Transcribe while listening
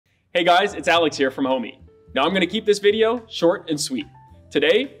Hey guys, it's Alex here from Homey. Now I'm going to keep this video short and sweet.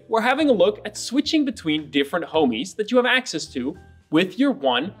 Today, we're having a look at switching between different Homeys that you have access to with your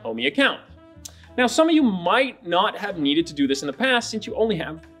one Homey account. Now, some of you might not have needed to do this in the past since you only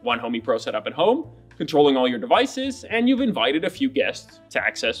have one Homey Pro set up at home, controlling all your devices, and you've invited a few guests to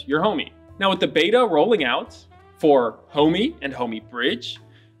access your Homey. Now, with the beta rolling out for Homey and Homey Bridge,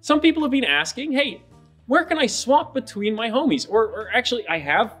 some people have been asking, hey, where can I swap between my Homeys? Or actually, I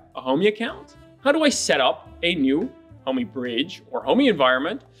have a Homey account. How do I set up a new Homey Bridge or Homey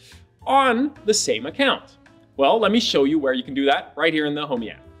environment on the same account? Well, let me show you where you can do that right here in the Homey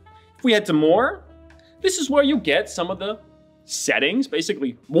app. If we head to more, this is where you get some of the settings,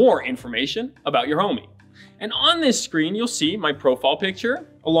 basically more information about your Homey. And on this screen, you'll see my profile picture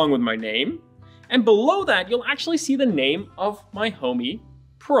along with my name. And below that, you'll actually see the name of my Homey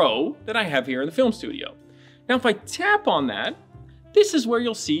Pro that I have here in the film studio. Now, if I tap on that, this is where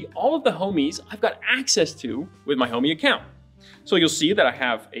you'll see all of the Homeys I've got access to with my Homey account. So you'll see that I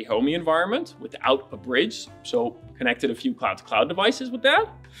have a Homey environment without a bridge, so connected a few cloud-to-cloud devices with that.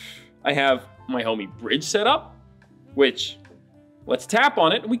 I have my Homey Bridge set up, which let's tap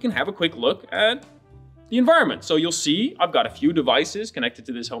on it and we can have a quick look at the environment. So you'll see I've got a few devices connected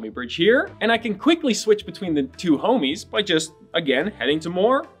to this Homey Bridge here, and I can quickly switch between the two Homeys by just, again, heading to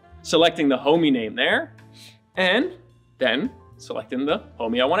more, selecting the Homey name there, and then selecting the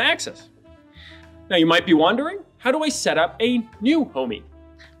Homey I want to access. Now you might be wondering, how do I set up a new Homey?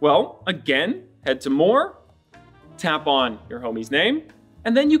 Well, again, head to more, tap on your Homey's name,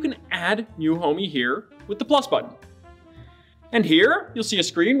 and then you can add new Homey here with the plus button. And here you'll see a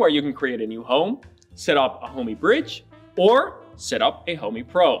screen where you can create a new home, set up a Homey Bridge, or set up a Homey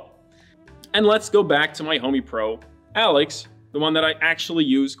Pro. And let's go back to my Homey Pro, Alex, the one that I actually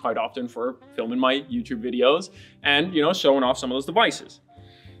use quite often for filming my YouTube videos and, showing off some of those devices.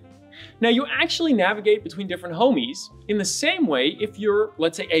 Now, you actually navigate between different Homeys in the same way if you're,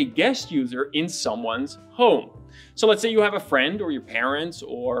 let's say, a guest user in someone's home. So let's say you have a friend or your parents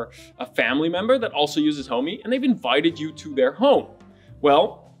or a family member that also uses Homey and they've invited you to their home.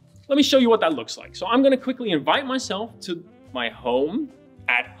 Well, let me show you what that looks like. So I'm going to quickly invite myself to my home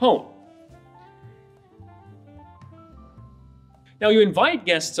at home. Now, you invite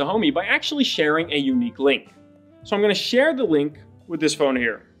guests to Homey by actually sharing a unique link. So I'm going to share the link with this phone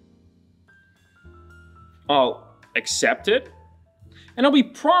here. I'll accept it, and I'll be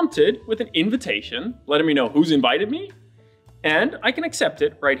prompted with an invitation, letting me know who's invited me, and I can accept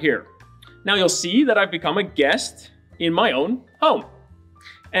it right here. Now you'll see that I've become a guest in my own home,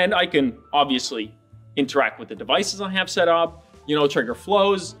 and I can obviously interact with the devices I have set up, trigger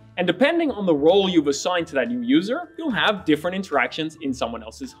flows, and depending on the role you've assigned to that new user, you'll have different interactions in someone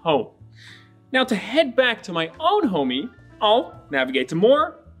else's home. Now, to head back to my own Homey, I'll navigate to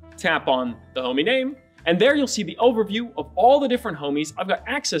more, tap on the Homey name, and there you'll see the overview of all the different Homeys I've got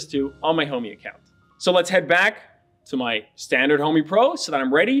access to on my Homey account. So let's head back to my standard Homey Pro so that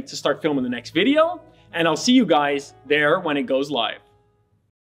I'm ready to start filming the next video, and I'll see you guys there when it goes live.